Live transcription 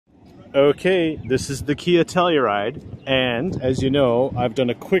Okay, this is the Kia Telluride, and as you know, I've done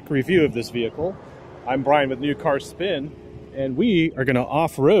a quick review of this vehicle. I'm Brian with New Car Spin, and we are going to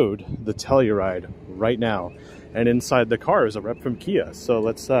off-road the Telluride right now. And inside the car is a rep from Kia, so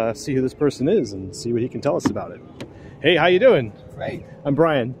let's see who this person is and see what he can tell us about it. Hey, how you doing? Great. I'm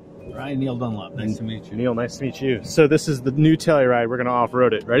Brian. Brian Neil Dunlop. Nice to meet you. Neil, nice to meet you. So this is the new Telluride. We're going to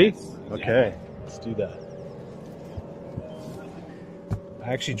off-road it. Ready? Yes, Okay, let's do that.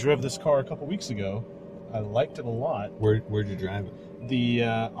 I actually drove this car a couple weeks ago. I liked it a lot. Where'd you drive it? The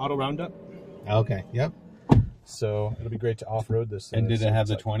Auto Roundup. Okay, yep. So it'll be great to off-road this. And did it have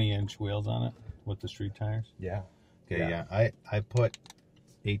the 20-inch wheels on it with the street tires? Yeah. Okay, yeah. I put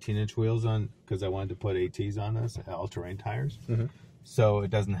 18-inch wheels on because I wanted to put ATs on this, all-terrain tires. Mm-hmm. So it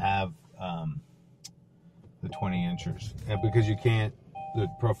doesn't have the 20-inchers. Because you can't, the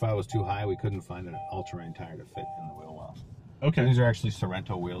profile was too high, we couldn't find an all-terrain tire to fit in the wheel wells. Okay. These are actually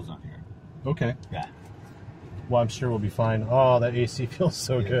Sorrento wheels on here. Okay. Yeah. Well, I'm sure we'll be fine. Oh, that AC feels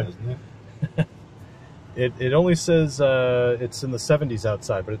so good. Doesn't it? It only says it's in the 70s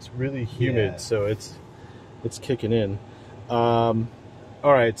outside, but it's really humid, Yeah. so it's kicking in. All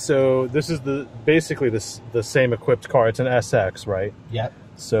right, so this is basically the same equipped car. It's an SX, right? Yep.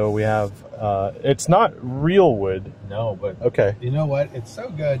 So we have it's not real wood. No, but Okay. you know what? It's so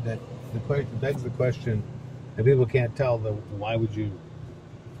good that it begs the question, and people can't tell why would you?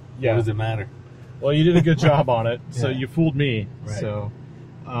 Yeah. What does it matter? Well, you did a good job on it, so Yeah. you fooled me. Right. So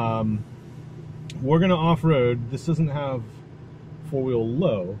we're gonna off-road. This doesn't have four-wheel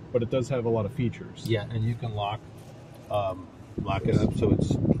low, but it does have a lot of features. Yeah, and you can lock it up so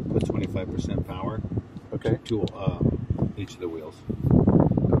it's put 25% power. Okay. To each of the wheels.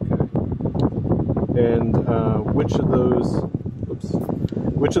 Okay. And which of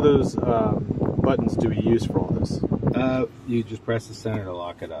those buttons do we use for all this? You just press the center to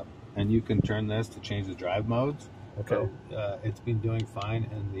lock it up, and you can turn this to change the drive modes. Okay. So, it's been doing fine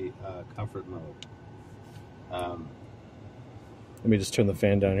in the comfort mode. Let me just turn the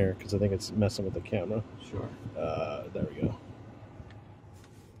fan down here because I think it's messing with the camera. Sure. There we go.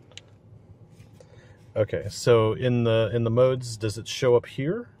 Okay, so in the modes, does it show up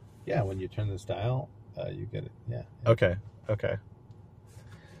here? Yeah, when you turn this dial, you get it. Yeah. Okay. Okay.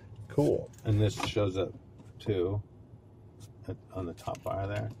 Cool. And this shows up too on the top bar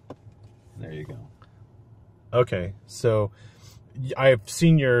there. There you go. Okay, so I've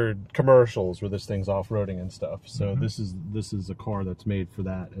seen your commercials where this thing's off-roading and stuff. So this is a car that's made for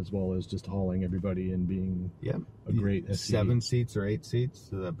that, as well as just hauling everybody and being a great SUV. 7 seats or 8 seats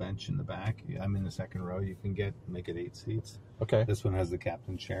to the bench in the back. I'm in the second row. You can make it 8 seats. Okay. This one has the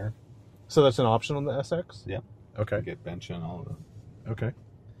captain chair. So that's an option on the SX? Yep. Okay. You get bench and all of them. Okay.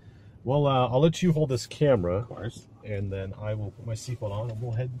 Well, I'll let you hold this camera. Of course. And then I will put my seatbelt on and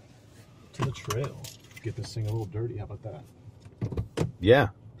we'll head to the trail. Get this thing a little dirty. How about that? Yeah.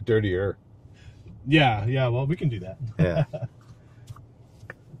 Dirtier. Yeah. Well, we can do that. Yeah.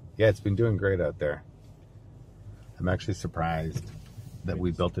 Yeah, it's been doing great out there. I'm actually surprised that we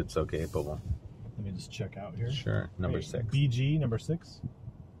built it so capable. Let me just check out here. Sure. Number 6. BG, number 6.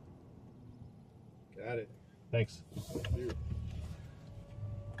 Got it. Thanks.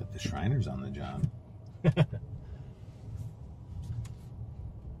 Got the Shriners on the job.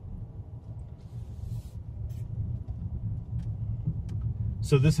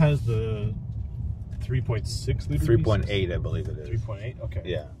 So this has the 3.6 liter 3.8, I believe it is. 3.8, okay.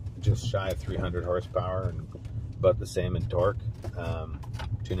 Yeah, just shy of 300 horsepower and about the same in torque.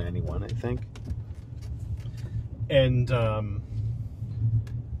 291, I think. And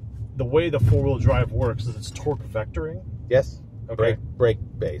the way the four-wheel drive works is it's torque vectoring? Yes. Okay. Brake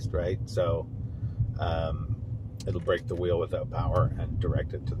based, right? So it'll brake the wheel without power and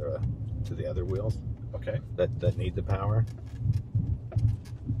direct it to the other wheels. Okay. That need the power.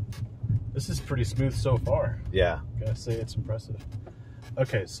 This is pretty smooth so far. Yeah. Gotta say, it's impressive.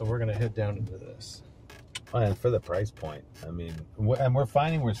 Okay, so we're gonna head down into this. Oh, and for the price point, I mean, and we're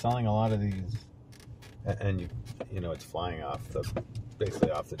finding we're selling a lot of these, and you know, it's flying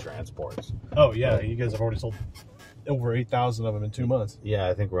basically off the transports. Oh yeah, you guys have already sold over 8,000 of them in 2 months. Yeah,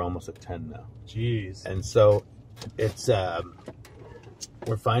 I think we're almost at 10 now. Jeez. And so it's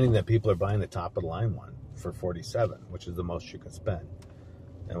we're finding that people are buying the top of the line one for 47, which is the most you can spend.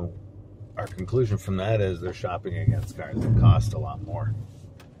 And our conclusion from that is they're shopping against cars that cost a lot more.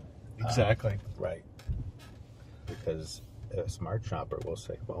 Exactly. Right. Because a smart shopper will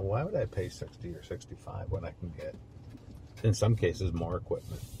say, well, why would I pay 60 or 65 when I can get, in some cases, more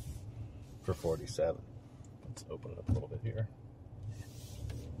equipment for 47? Let's open it up a little bit here.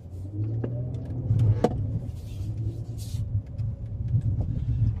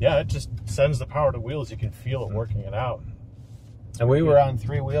 Yeah, it just sends the power to wheels. You can feel it working it out. And we were on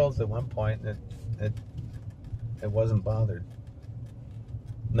 3 wheels at one point, and it wasn't bothered.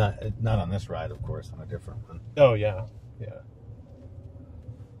 Not on this ride, of course, on a different one. Oh yeah, yeah.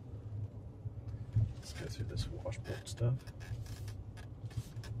 Let's go through this washboard stuff.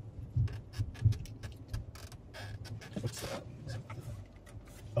 What's that?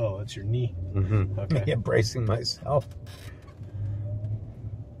 Oh, that's your knee. Mm-hmm. Okay. Yeah, bracing myself.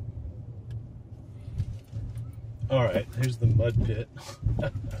 All right, here's the mud pit.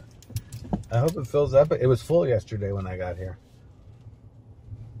 I hope it fills up. It was full yesterday when I got here.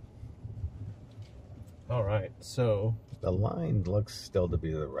 All right, so the line looks still to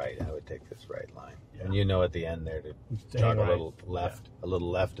be the right. I would take this right line, and you know at the end there to jog a little left, a little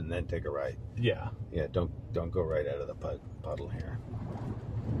left, and then take a right. Yeah. Yeah. Don't go right out of the puddle here.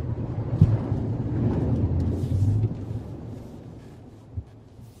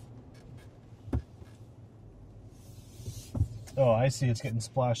 Oh, I see. It's getting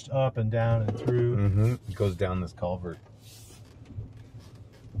splashed up and down and through. Mm-hmm. It goes down this culvert.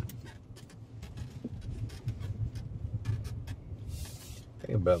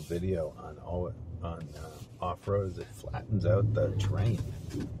 Thing about video on off-road is it flattens out the terrain.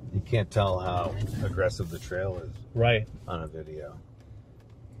 You can't tell how aggressive the trail is right on a video.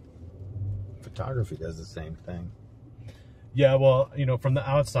 Photography does the same thing. Yeah, well, you know, from the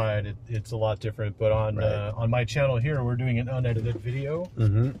outside, it's a lot different. But on my channel here, we're doing an unedited video.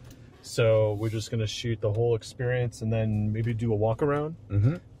 Mm-hmm. So we're just going to shoot the whole experience and then maybe do a walk around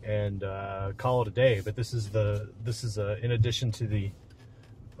and call it a day. But this is in addition to the.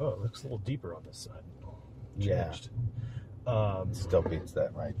 Oh, it looks a little deeper on this side. Changed. Yeah. Still beats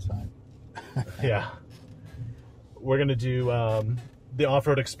that right side. Yeah. We're going to do the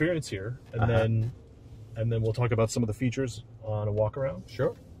off-road experience here, and then we'll talk about some of the features on a walk around.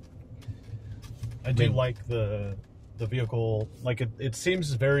 Sure. I do like the vehicle. Like it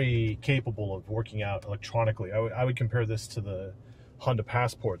seems very capable of working out electronically. I would compare this to the Honda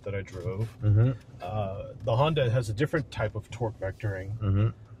Passport that I drove. Mm-hmm. The Honda has a different type of torque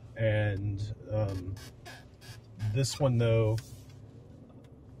vectoring, and this one though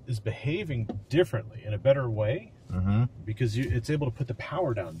is behaving differently in a better way because it's able to put the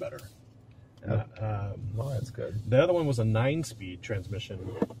power down better. Well, that's good. The other one was a 9-speed transmission.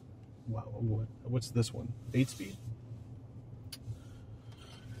 Wow, what's this one? 8-speed?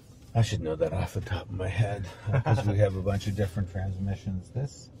 I should know that off the top of my head because we have a bunch of different transmissions.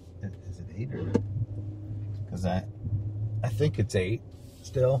 This is it 8 or? Because I think it's 8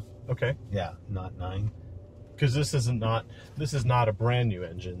 still. Okay. Yeah, not 9. Because this is not a brand new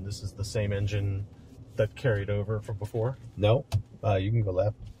engine. This is the same engine that carried over from before. No, you can go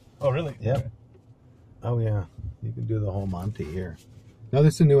left. Oh, really? Yep. Okay. Oh, yeah. You can do the whole Monty here. No,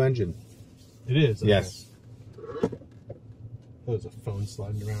 this is a new engine. It is? Okay. Yes. Oh, there's a phone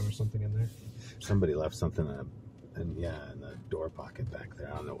sliding around or something in there. Somebody left something in the door pocket back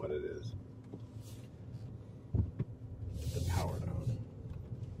there. I don't know what it is. The power down.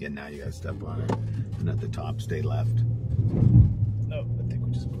 Yeah, now you gotta step on it. And at the top, stay left. No, I think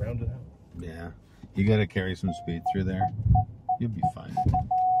we just ground it out. Yeah. You gotta carry some speed through there. You'll be fine.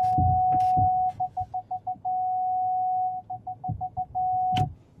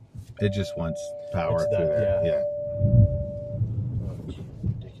 It just wants power through there. Yeah. Oh, it's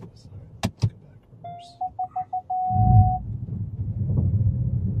ridiculous. All right, let's go back, reverse.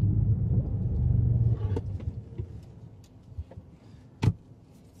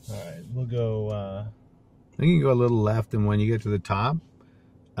 All right, we'll go. I think you can go a little left, and when you get to the top,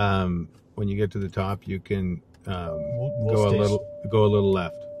 you can go a little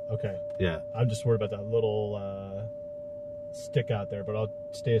left. Okay. Yeah. I'm just worried about that little stick out there, but I'll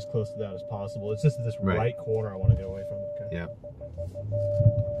stay as close to that as possible. It's just this right corner I want to get away from. Okay. Yeah.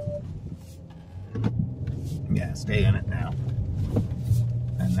 Yeah, stay in it now.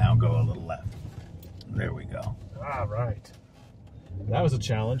 And now go a little left. There we go. All right. That was a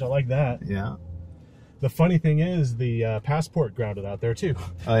challenge. I like that. Yeah. The funny thing is the Passport grounded out there too.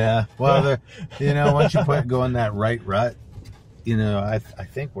 Oh yeah. Well, once you go in that right rut, I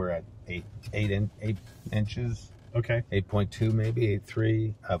think we're at 8 inches. Okay. 8.2 maybe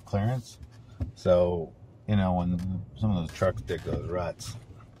 8.3 of clearance. So when some of those trucks dig those ruts,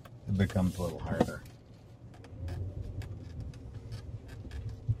 it becomes a little harder.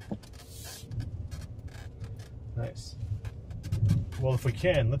 Nice. Well, if we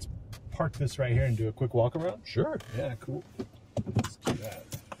can, let's park this right here and do a quick walk around. Sure. Yeah, cool. Let's do that.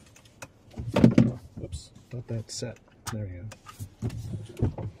 Whoops, thought that set. There we go.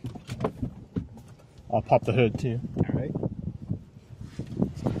 I'll pop the hood too. All right.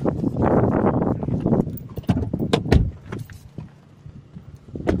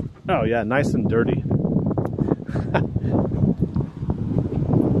 Oh yeah, nice and dirty.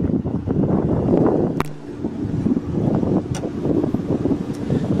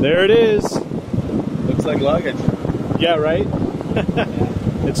 There it is. Looks like luggage. Yeah, right?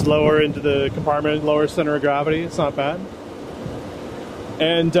 It's lower into the compartment, lower center of gravity. It's not bad.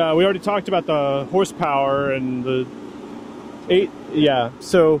 And we already talked about the horsepower and the 8. Yeah,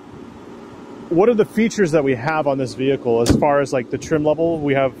 so what are the features that we have on this vehicle as far as like the trim level?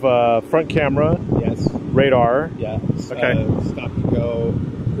 We have front camera. Yes. Radar. Yeah. Okay. Stop and go,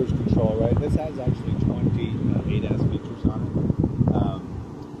 cruise control, right? This has actually 20 ADAS features on it.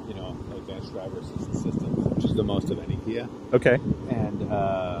 You know, advanced driver assistance systems, which is the most of any Kia. Okay. And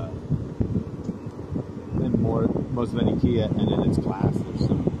most of any Kia, and in its class, there's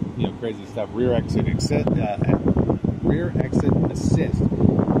some crazy stuff. Rear exit assist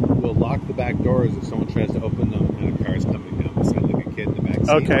will lock the back doors if someone tries to open them and a car is coming down beside like a kid in the back seat.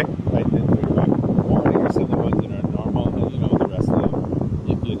 Okay. Right, and they're back warning or some of the ones that are normal, and the rest of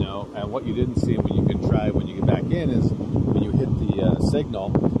them, and what you didn't see when you can try when you get back in is when you hit the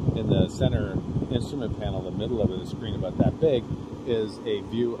signal in the center instrument panel, the middle of it, a screen about that big, is a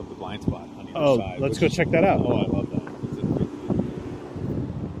view of the blind spot on either side. Let's go check that out. Oh, I love that. It's a great view.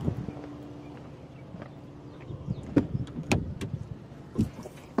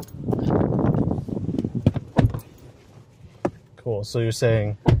 Cool. So you're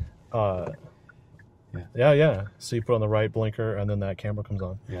saying, yeah. So you put on the right blinker, and then that camera comes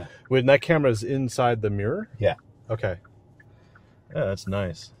on. Yeah. Wait, and that camera is inside the mirror? Yeah. Okay. Yeah, that's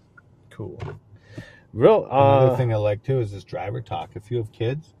nice. Cool. Real. Another thing I like too is this driver talk. If you have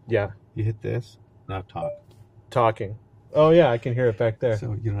kids, yeah, you hit this, now talk. Talking. Oh yeah, I can hear it back there.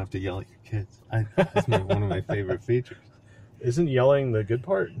 So you don't have to yell at your kids. That's one of my favorite features. Isn't yelling the good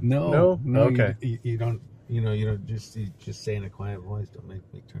part? No. Okay. You don't. You don't just say in a quiet voice, "Don't make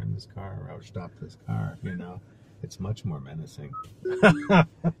me turn this car or stop this car." It's much more menacing.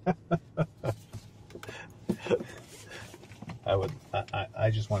 I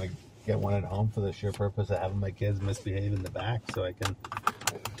just want to get one at home for the sheer purpose of having my kids misbehave in the back, so I can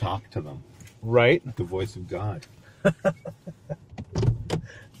talk to them. Right. The voice of God.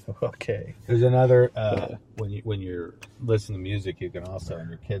 Okay. There's another when you're listening to music, you can also, and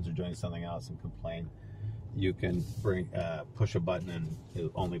your kids are doing something else and complain, you can push a button and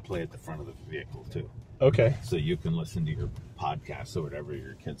it'll only play at the front of the vehicle too. Okay. So you can listen to your podcasts or whatever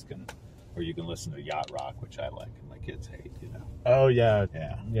your kids can, or you can listen to yacht rock, which I like and my kids hate. Oh yeah.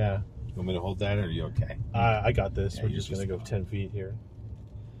 Yeah. You want me to hold that, or are you okay? I got this. Yeah, We're just gonna go 10 feet here.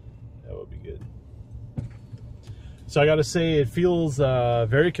 That would be good. So I got to say, it feels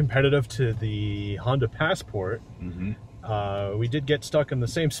very competitive to the Honda Passport. Mm-hmm. We did get stuck in the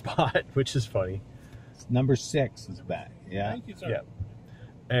same spot, which is funny. Number 6 is back. Yeah. Thank you, sir. Yeah.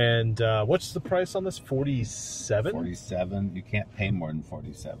 And what's the price on this? 47? 47. You can't pay more than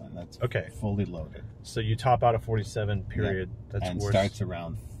 47. That's okay. Fully loaded. So you top out at 47, period. Yeah. That's and worth... starts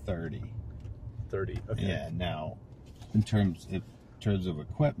around 30. 30. Okay. Yeah. Now, in terms of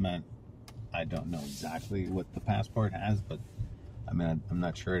equipment, I don't know exactly what the Passport has, but I mean, I'm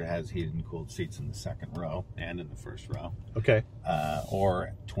not sure it has heated and cooled seats in the second row and in the first row. Okay.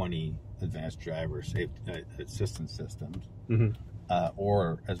 Or 20 advanced driver safety assistance systems. Mm-hmm.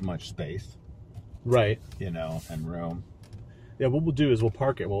 Or as much space, right? And room. Yeah, what we'll do is we'll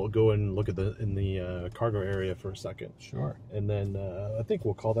park it. We'll go and look at in the cargo area for a second. Sure. And then I think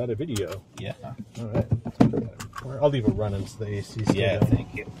we'll call that a video. Yeah. All right. I'll leave it running so the AC. Yeah. Going.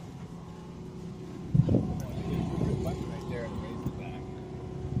 Thank you.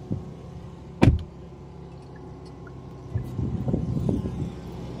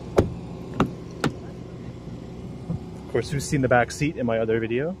 Of course, we've seen the back seat in my other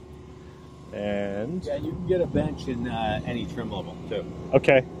video. And yeah, you can get a bench in any trim level too.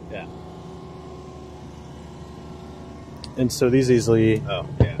 Okay. Yeah. And so these easily. Oh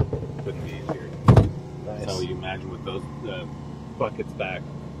yeah, couldn't be easier. Nice. So you imagine with those buckets back.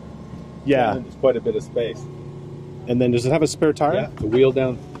 Yeah. There's quite a bit of space. And then does it have a spare tire? Yeah. The wheel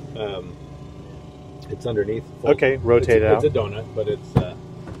down. It's underneath. Okay. Rotate it out. It's a donut, but it's a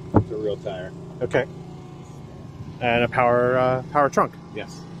real tire. Okay. And a power trunk.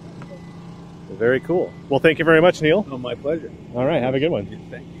 Yes. Very cool. Well, thank you very much, Neil. Oh, my pleasure. All right, have a good one.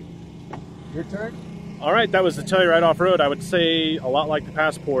 Thank you. Your turn. All right, that was the Telluride off-road. I would say a lot like the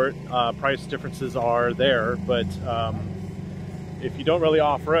Passport. Price differences are there, but if you don't really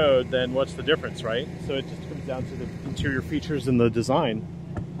off-road, then what's the difference, right? So it just comes down to the interior features and the design.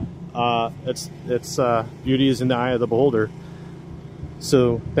 It's beauty is in the eye of the beholder.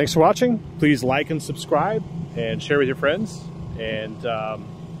 So thanks for watching. Please like and subscribe and share with your friends. And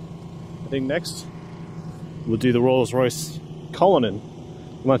think next we'll do the Rolls-Royce Cullinan.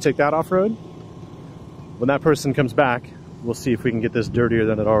 You want to take that off-road? When that person comes back, we'll see if we can get this dirtier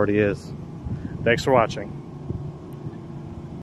than it already is. Thanks for watching.